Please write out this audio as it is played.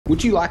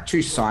Would you like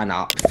to sign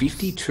up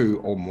 52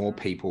 or more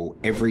people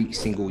every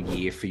single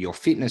year for your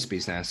fitness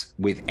business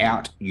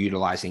without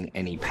utilizing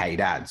any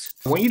paid ads?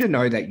 I want you to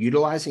know that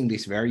utilizing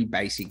this very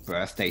basic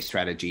birthday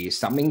strategy is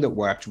something that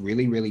worked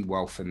really, really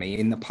well for me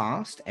in the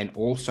past and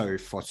also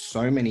for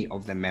so many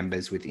of the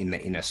members within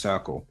the inner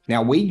circle.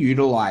 Now, we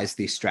utilized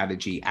this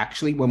strategy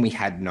actually when we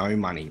had no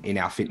money in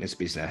our fitness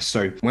business.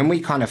 So when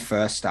we kind of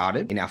first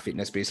started in our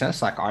fitness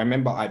business, like I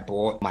remember I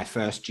bought my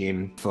first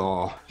gym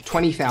for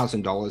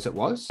 $20,000 it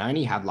was. I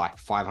only had like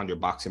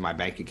 $500 in my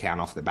bank account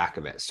off the back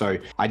of it. So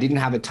I didn't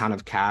have a ton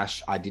of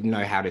cash. I didn't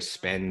know how to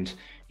spend,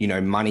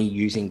 money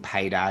using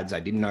paid ads. I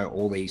didn't know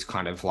all these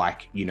kind of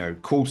like,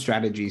 cool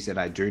strategies that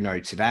I do know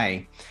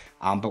today.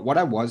 But what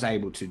I was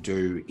able to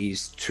do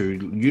is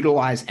to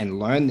utilize and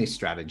learn this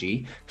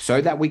strategy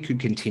so that we could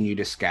continue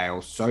to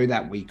scale, so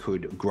that we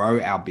could grow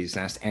our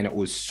business. And it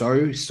was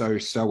so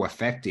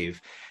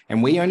effective.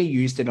 And we only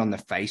used it on the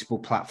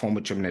Facebook platform,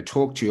 which I'm going to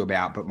talk to you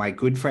about. But my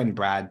good friend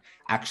Brad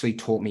actually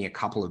taught me a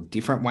couple of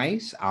different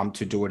ways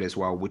to do it as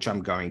well, which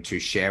I'm going to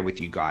share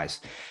with you guys.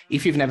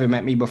 If you've never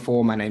met me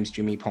before, my name's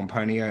Jimmy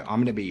Pomponio. I'm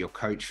going to be your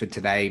coach for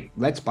today.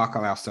 Let's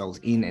buckle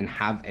ourselves in and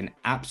have an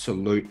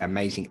absolute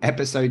amazing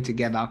episode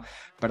together.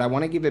 But I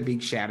want to give a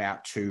big shout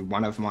out to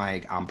one of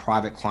my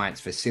private clients,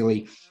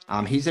 Vasily.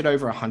 He's at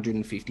over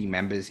 150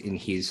 members in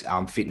his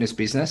fitness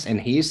business. And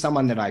he is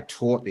someone that I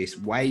taught this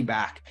way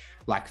back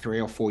like 3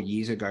 or 4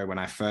 years ago when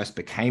I first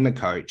became a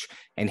coach.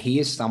 And he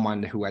is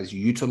someone who has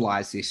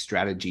utilized this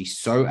strategy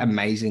so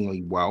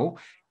amazingly well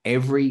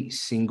every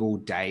single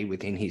day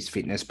within his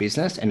fitness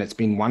business. And it's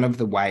been one of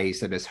the ways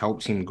that has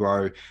helped him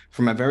grow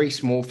from a very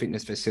small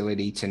fitness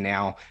facility to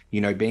now,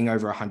 being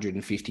over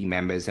 150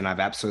 members. And I've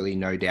absolutely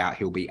no doubt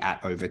he'll be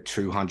at over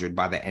 200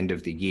 by the end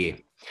of the year.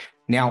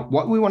 Now,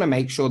 what we want to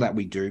make sure that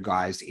we do,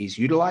 guys, is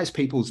utilize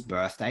people's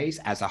birthdays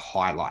as a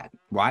highlight,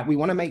 right? We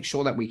want to make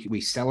sure that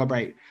we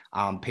celebrate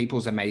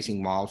people's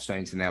amazing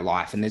milestones in their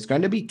life. And there's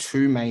going to be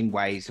two main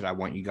ways that I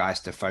want you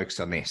guys to focus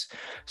on this.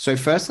 So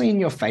firstly,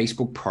 in your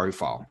Facebook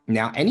profile.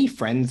 Now, any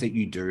friends that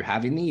you do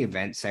have in the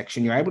event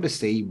section, you're able to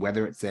see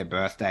whether it's their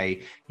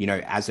birthday,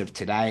 as of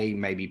today,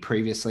 maybe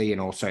previously,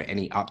 and also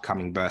any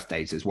upcoming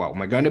birthdays as well. And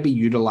we're going to be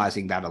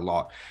utilizing that a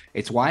lot.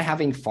 It's why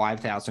having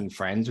 5,000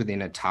 friends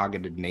within a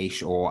targeted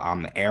niche or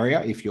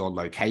area, if you're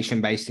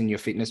location based in your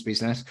fitness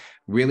business,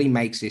 really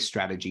makes this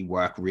strategy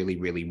work really,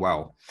 really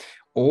well.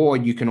 Or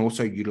you can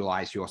also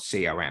utilize your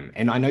CRM.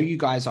 And I know you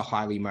guys are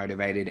highly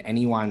motivated.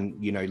 Anyone,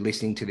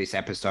 listening to this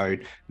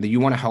episode, that you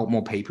want to help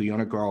more people, you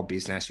want to grow a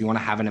business, you want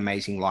to have an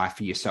amazing life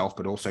for yourself,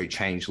 but also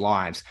change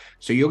lives.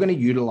 So you're going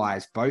to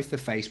utilize both the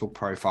Facebook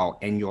profile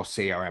and your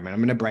CRM. And I'm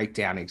going to break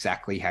down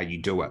exactly how you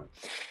do it.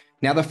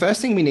 Now, the first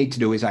thing we need to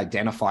do is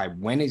identify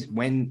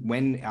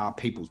when are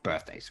people's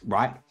birthdays,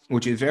 right?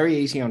 Which is very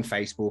easy on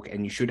Facebook,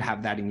 and you should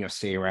have that in your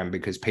CRM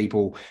because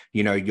people,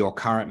 your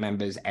current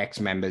members,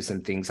 ex-members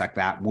and things like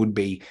that would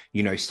be,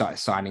 start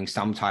signing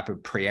some type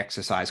of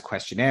pre-exercise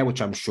questionnaire,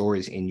 which I'm sure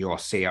is in your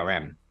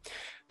CRM.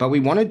 But we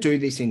want to do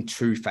this in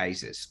two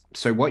phases.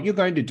 So what you're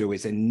going to do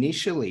is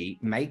initially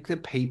make the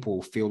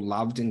people feel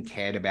loved and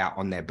cared about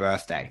on their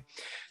birthday.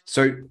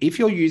 So if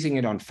you're using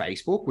it on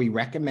Facebook, we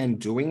recommend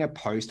doing a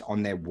post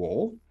on their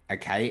wall,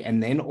 okay?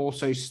 And then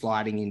also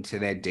sliding into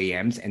their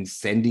DMs and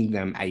sending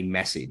them a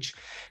message.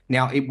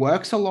 Now, it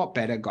works a lot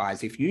better,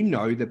 guys, if you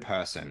know the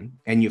person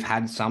and you've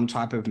had some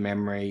type of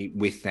memory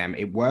with them.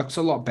 It works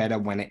a lot better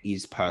when it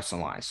is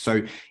personalized.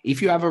 So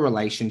if you have a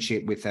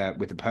relationship with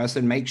a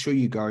person, make sure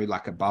you go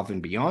like above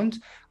and beyond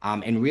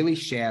and really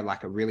share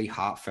like a really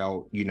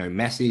heartfelt,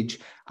 message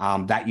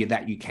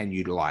that you can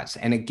utilize.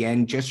 And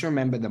again, just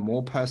remember, the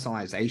more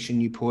personalization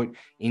you put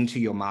into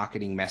your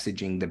marketing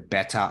messaging, the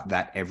better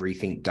that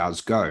everything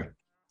does go.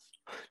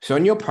 So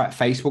in your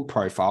Facebook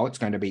profile, it's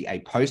going to be a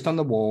post on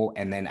the wall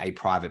and then a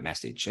private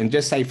message. And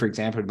just say, for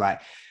example,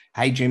 like,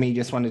 hey, Jimmy,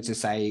 just wanted to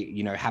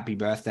say, happy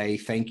birthday.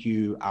 Thank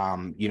you,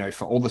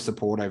 for all the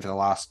support over the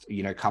last,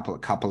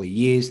 couple of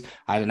years.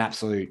 I had an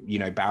absolute,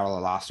 barrel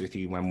of laughs with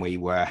you when we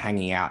were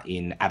hanging out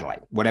in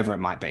Adelaide, whatever it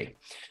might be.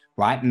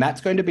 Right. And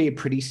that's going to be a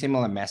pretty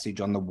similar message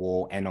on the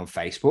wall and on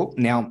Facebook.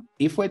 Now,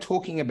 if we're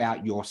talking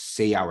about your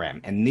CRM,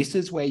 and this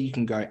is where you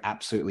can go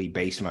absolutely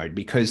beast mode,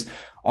 because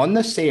on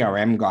the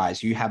CRM,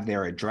 guys, you have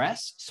their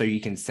address. So you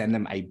can send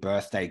them a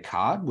birthday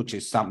card, which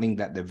is something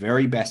that the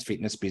very best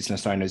fitness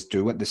business owners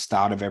do at the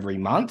start of every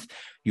month.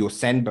 You'll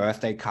send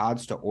birthday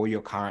cards to all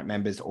your current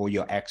members or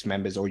your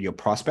ex-members or your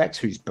prospects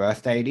whose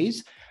birthday it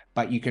is.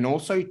 But you can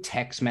also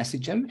text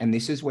message them. And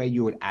this is where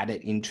you would add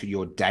it into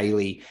your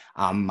daily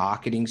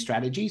marketing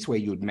strategies, where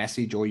you would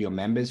message all your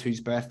members whose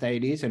birthday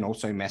it is and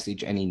also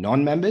message any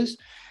non-members.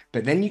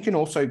 But then you can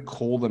also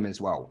call them as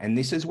well. And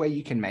this is where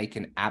you can make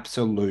an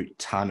absolute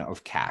ton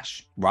of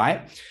cash,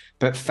 right?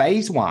 But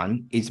phase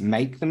one is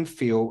make them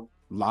feel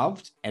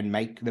loved and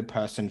make the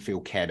person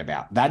feel cared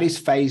about. That is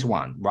phase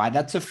one, right?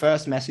 That's the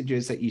first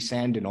messages that you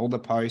send and all the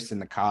posts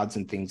and the cards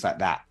and things like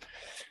that.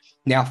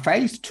 Now,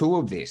 phase two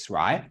of this,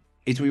 right,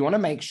 is we want to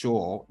make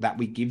sure that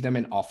we give them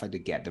an offer to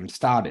get them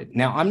started.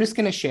 Now, I'm just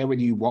going to share with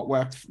you what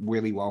worked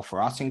really well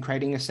for us in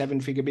creating a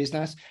 7-figure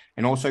business,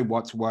 and also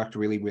what's worked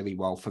really, really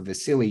well for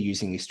Vasily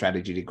using this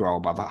strategy to grow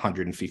above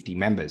 150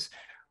 members.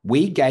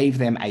 We gave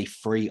them a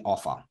free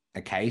offer.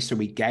 Okay, so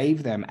we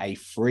gave them a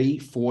free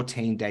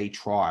 14-day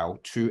trial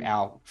to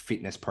our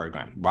fitness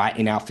program, right?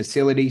 In our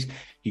facilities,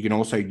 you can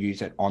also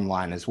use it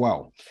online as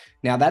well.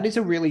 Now, that is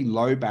a really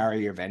low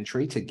barrier of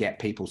entry to get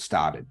people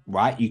started,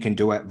 right? You can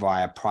do it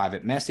via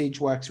private message,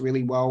 works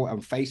really well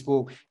on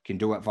Facebook. You can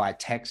do it via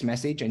text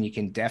message, and you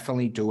can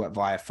definitely do it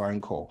via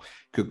phone call.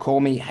 Could call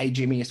me, hey,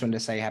 Jimmy, just wanted to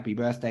say happy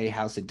birthday.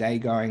 How's the day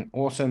going?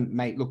 Awesome,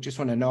 mate. Look, just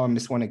want to know, I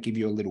just want to give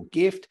you a little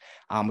gift,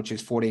 which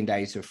is 14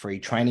 days of free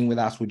training with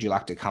us. Would you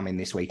like to come in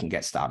this week and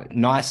get started?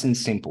 Nice and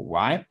simple,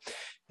 right?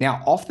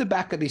 Now, off the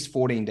back of this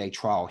 14-day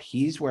trial,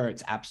 here's where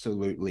it's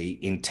absolutely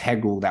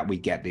integral that we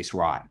get this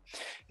right.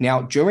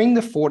 Now, during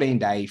the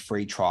 14-day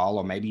free trial,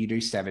 or maybe you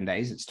do 7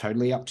 days, it's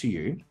totally up to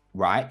you,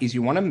 right? Is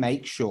you want to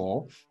make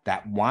sure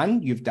that,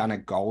 one, you've done a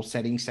goal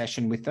setting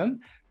session with them,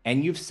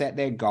 and you've set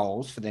their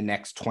goals for the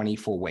next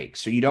 24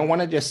 weeks. So you don't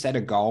want to just set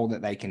a goal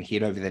that they can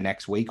hit over the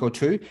next week or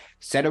two.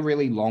 Set a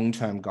really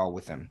long-term goal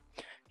with them.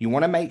 You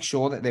want to make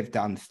sure that they've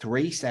done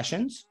 3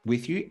 sessions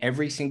with you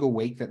every single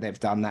week that they've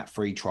done that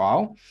free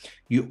trial.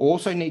 You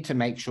also need to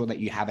make sure that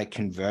you have a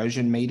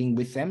conversion meeting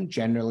with them,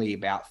 generally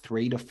about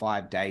 3 to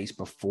 5 days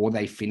before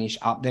they finish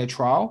up their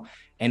trial.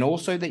 And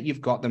also that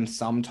you've got them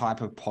some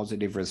type of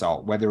positive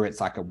result, whether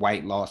it's like a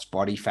weight loss,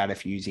 body fat,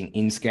 if you're using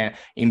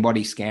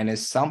in-body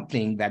scanners,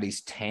 something that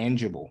is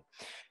tangible.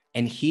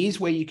 And here's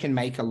where you can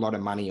make a lot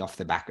of money off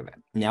the back of it.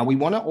 Now, we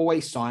want to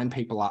always sign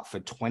people up for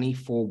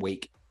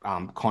 24-week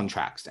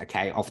contracts,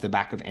 okay, off the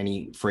back of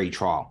any free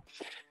trial.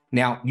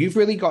 Now, you've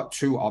really got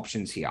 2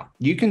 options here.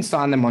 You can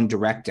sign them on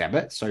direct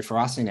debit. So for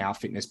us in our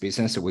fitness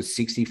business, it was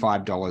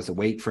 $65 a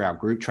week for our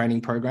group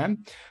training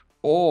program.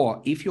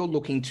 Or if you're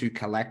looking to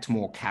collect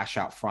more cash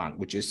up front,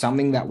 which is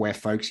something that we're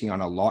focusing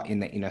on a lot in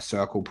the Inner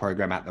Circle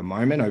program at the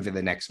moment over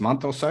the next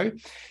month or so,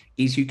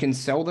 is you can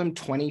sell them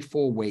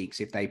 24 weeks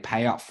if they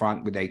pay up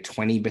front with a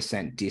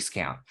 20%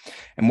 discount.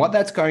 And what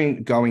that's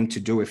going to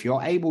do, if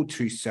you're able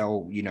to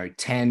sell,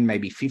 10,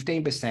 maybe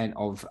 15%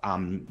 of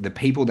the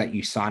people that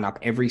you sign up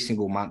every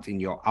single month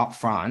in your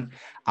upfront,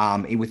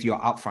 with your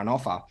upfront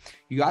offer,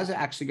 you guys are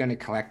actually going to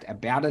collect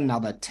about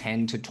another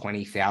 $10,000 to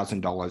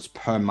 $20,000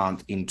 per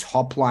month in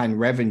top line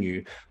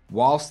revenue,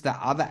 whilst the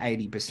other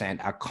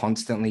 80% are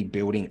constantly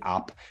building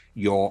up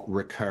your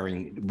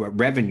recurring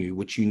revenue,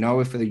 which,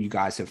 if you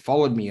guys have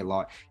followed me a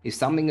lot, is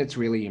something that's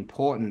really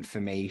important for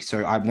me.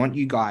 So I want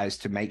you guys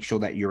to make sure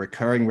that your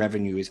recurring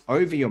revenue is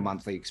over your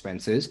monthly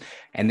expenses,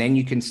 and then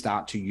you can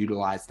start to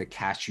utilize the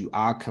cash you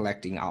are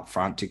collecting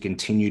upfront to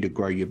continue to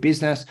grow your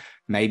business.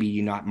 Maybe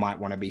you might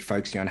want to be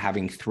focusing on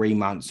having 3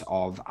 months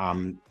of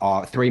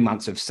 3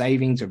 months of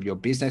savings of your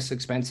business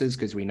expenses,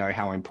 because we know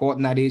how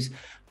important that is.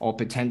 Or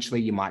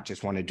potentially you might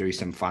just want to do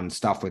some fun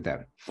stuff with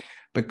it.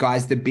 But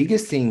guys, the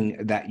biggest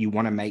thing that you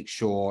want to make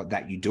sure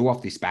that you do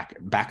off this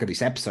back of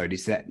this episode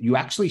is that you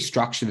actually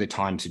structure the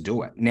time to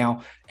do it.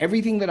 Now,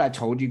 everything that I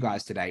told you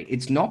guys today,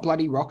 it's not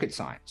bloody rocket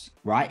science,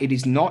 right? It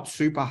is not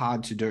super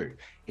hard to do.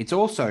 It's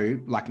also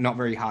not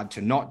very hard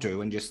to not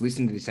do and just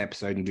listen to this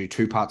episode and do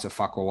 2 parts of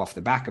fuck all off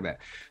the back of it.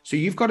 So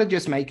you've got to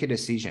just make a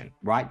decision,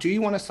 right? Do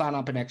you want to sign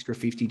up an extra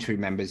 52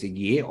 members a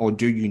year, or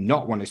do you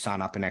not want to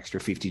sign up an extra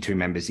 52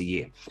 members a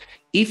year?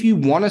 If you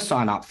want to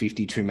sign up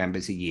 52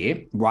 members a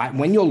year, right,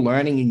 when you're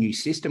learning a new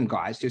system,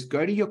 guys, just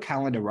go to your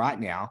calendar right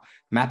now,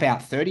 map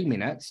out 30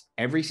 minutes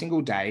every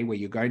single day where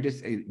you're going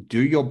to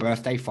do your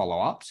birthday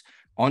follow-ups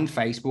on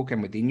Facebook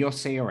and within your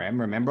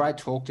CRM. Remember, I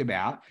talked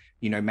about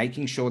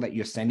making sure that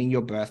you're sending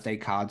your birthday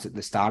cards at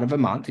the start of a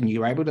month, and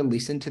you're able to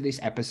listen to this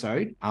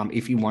episode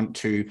if you want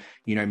to,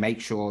 make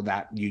sure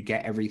that you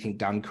get everything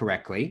done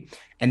correctly,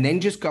 and then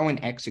just go and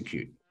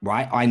execute,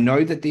 right? I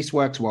know that this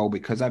works well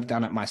because I've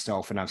done it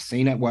myself, and I've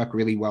seen it work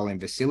really well in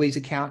Vasily's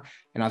account,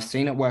 and I've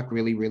seen it work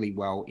really, really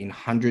well in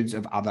hundreds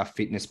of other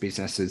fitness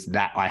businesses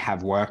that I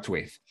have worked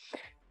with.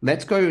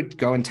 Let's go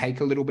and take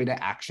a little bit of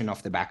action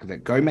off the back of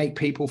it. Go make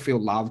people feel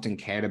loved and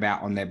cared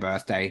about on their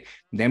birthday.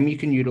 Then you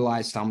can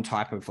utilize some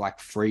type of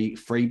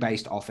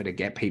free-based offer to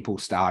get people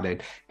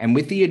started. And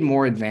with the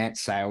more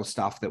advanced sales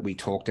stuff that we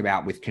talked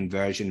about with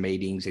conversion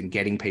meetings and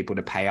getting people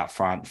to pay up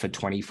front for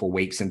 24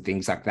 weeks and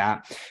things like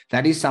that,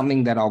 that is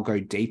something that I'll go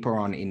deeper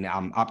on in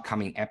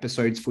upcoming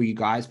episodes for you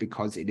guys,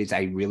 because it is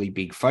a really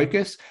big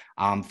focus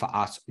for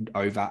us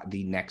over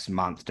the next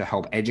month to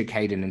help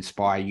educate and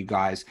inspire you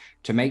guys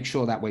to make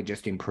sure that we're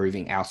just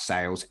improving our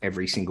sales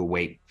every single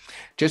week.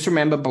 Just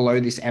remember, below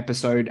this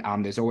episode,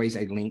 there's always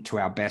a link to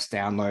our best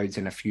downloads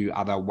and a few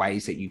other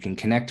ways that you can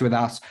connect with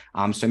us.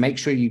 So make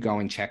sure you go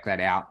and check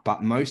that out.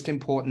 But most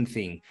important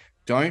thing,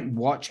 don't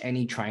watch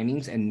any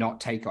trainings and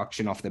not take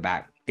action off the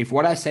back. If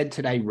what I said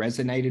today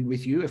resonated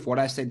with you, if what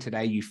I said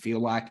today, you feel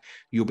like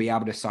you'll be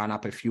able to sign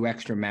up a few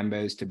extra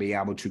members to be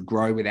able to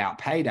grow without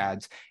paid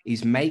ads,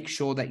 is make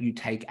sure that you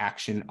take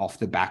action off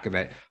the back of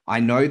it. I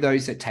know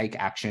those that take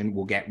action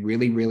will get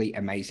really, really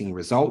amazing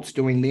results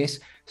doing this.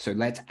 So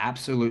let's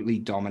absolutely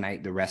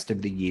dominate the rest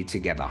of the year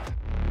together.